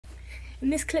In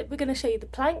this clip we're going to show you the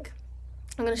plank.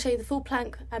 I'm going to show you the full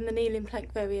plank and the kneeling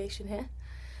plank variation here.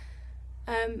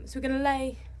 So we're going to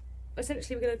lay,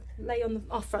 essentially we're going to lay on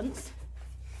our fronts.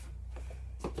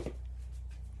 And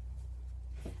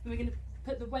we're going to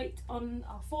put the weight on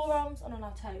our forearms and on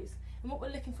our toes. And what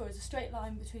we're looking for is a straight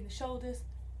line between the shoulders,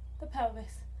 the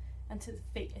pelvis and to the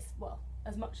feet as well,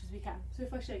 as much as we can. So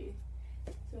if I show you,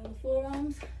 so on the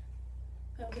forearms,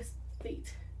 pelvis,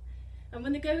 feet. And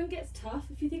when the going gets tough,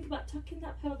 if you think about tucking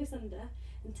that pelvis under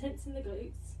and tensing the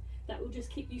glutes, that will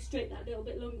just keep you straight that little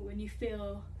bit longer when you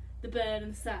feel the burn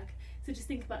and the sag. So just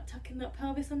think about tucking that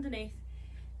pelvis underneath,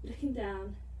 looking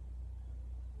down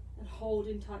and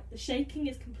holding tight. The shaking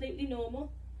is completely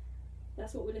normal.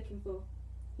 That's what we're looking for.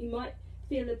 You might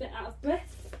feel a bit out of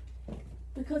breath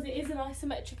because it is an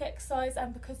isometric exercise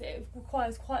and because it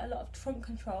requires quite a lot of trunk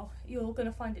control. You're going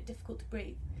to find it difficult to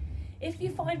breathe. If you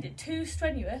find it too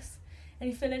strenuous and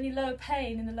you feel any lower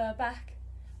pain in the lower back,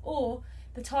 or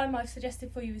the time I've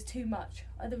suggested for you is too much,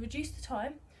 either reduce the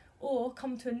time or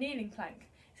come to a kneeling plank.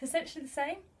 It's essentially the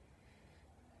same,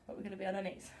 but we're going to be on our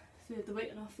knees. So we have the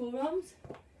weight on our forearms,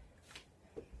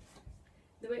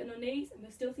 the weight on our knees, and we're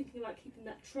still thinking about keeping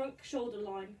that trunk shoulder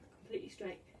line completely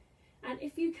straight. And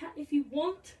if you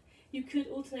want, you could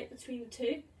alternate between the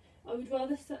two. I would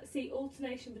rather see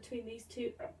alternation between these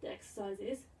two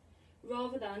exercises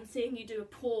rather than seeing you do a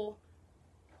poor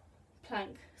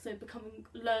plank, so becoming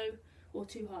low or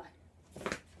too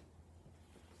high.